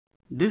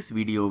This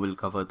video will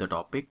cover the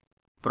topic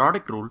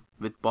Product Rule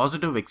with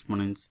Positive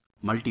Exponents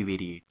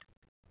Multivariate.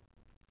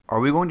 Are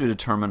we going to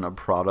determine a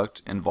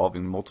product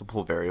involving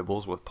multiple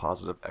variables with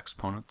positive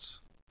exponents?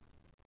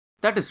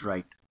 That is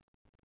right.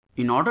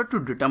 In order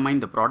to determine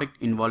the product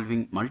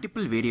involving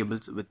multiple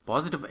variables with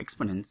positive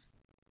exponents,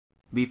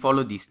 we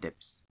follow these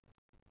steps.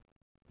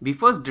 We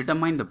first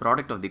determine the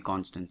product of the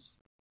constants.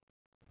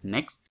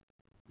 Next,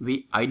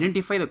 we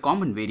identify the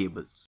common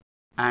variables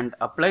and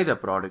apply the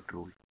product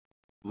rule.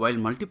 While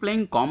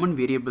multiplying common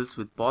variables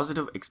with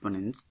positive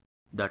exponents,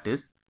 that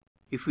is,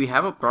 if we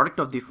have a product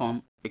of the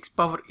form x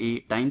power a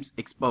times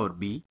x power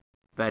b,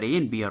 where a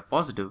and b are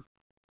positive,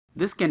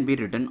 this can be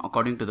written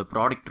according to the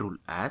product rule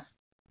as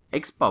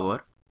x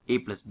power a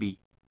plus b.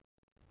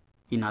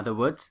 In other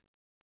words,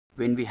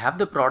 when we have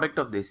the product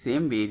of the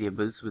same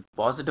variables with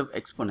positive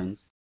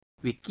exponents,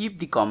 we keep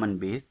the common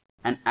base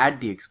and add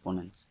the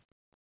exponents.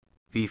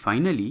 We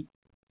finally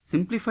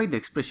simplify the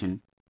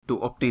expression to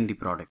obtain the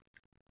product.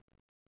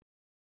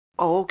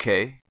 Oh,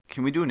 okay.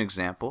 Can we do an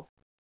example?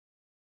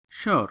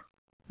 Sure.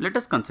 Let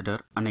us consider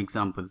an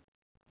example.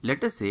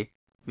 Let us say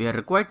we are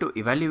required to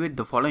evaluate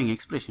the following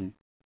expression: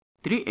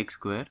 3x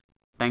square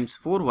times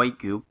 4y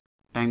cube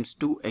times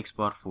 2x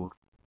power 4.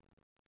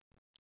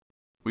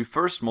 We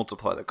first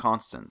multiply the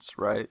constants,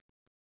 right?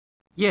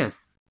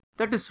 Yes,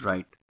 that is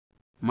right.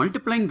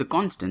 Multiplying the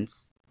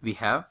constants, we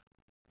have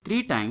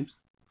 3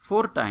 times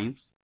 4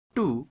 times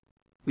 2,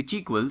 which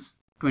equals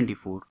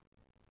 24.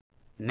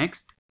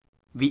 Next,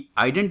 we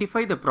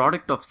identify the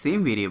product of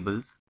same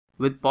variables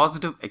with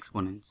positive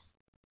exponents.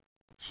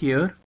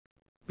 Here,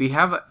 we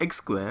have a x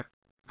square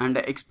and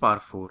a x power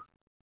 4.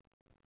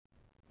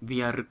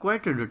 We are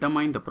required to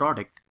determine the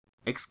product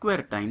x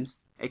square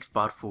times x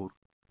power 4.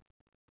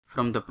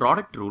 From the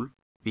product rule,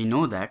 we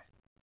know that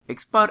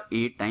x power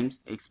a times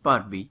x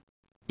power b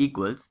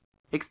equals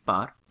x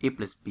power a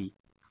plus b.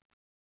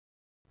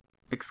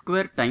 X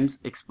square times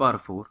x power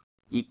 4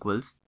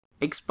 equals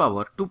x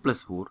power 2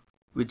 plus 4,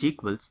 which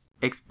equals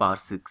x power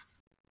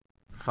 6.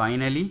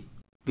 Finally,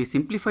 we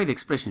simplify the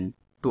expression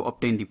to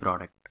obtain the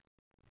product.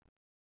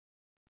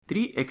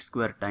 3x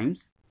square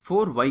times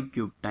 4y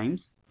cube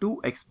times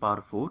 2x power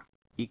 4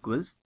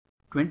 equals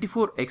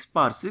 24x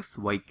power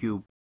 6y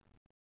cube.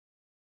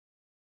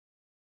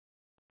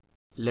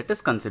 Let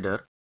us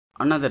consider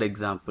another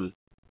example.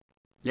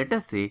 Let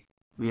us say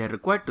we are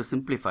required to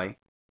simplify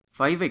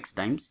 5x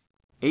times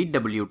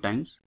 8w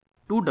times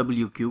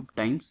 2w cube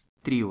times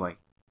 3y.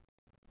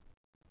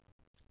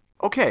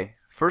 Okay,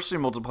 first we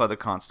multiply the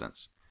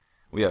constants.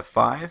 We have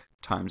 5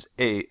 times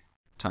 8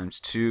 times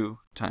 2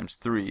 times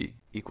 3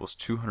 equals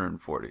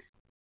 240.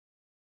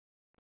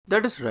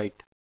 That is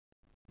right.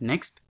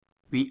 Next,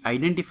 we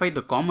identify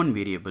the common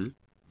variable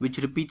which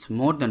repeats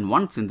more than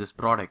once in this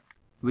product,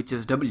 which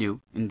is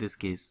w in this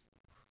case.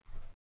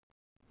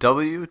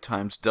 W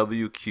times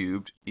w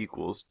cubed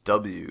equals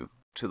w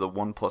to the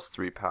 1 plus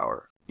 3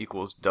 power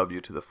equals w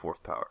to the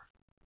 4th power.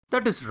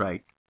 That is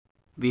right.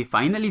 We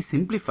finally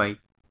simplify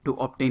to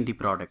obtain the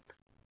product.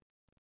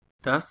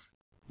 Thus,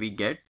 we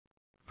get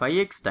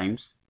 5x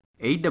times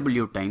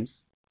 8w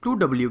times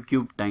 2w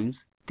cubed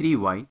times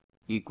 3y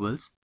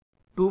equals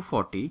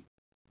 240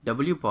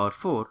 w power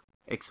 4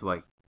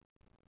 xy.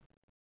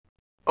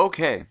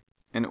 Okay,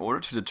 in order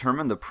to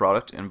determine the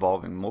product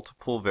involving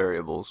multiple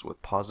variables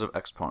with positive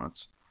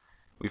exponents,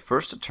 we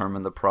first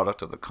determine the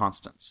product of the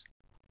constants.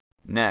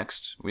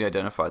 Next, we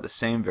identify the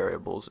same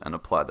variables and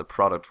apply the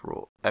product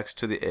rule: x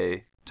to the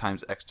a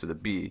times x to the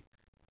b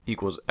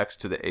equals x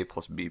to the a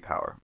plus b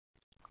power.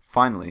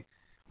 Finally,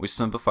 we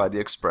simplify the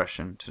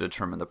expression to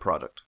determine the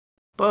product.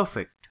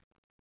 Perfect.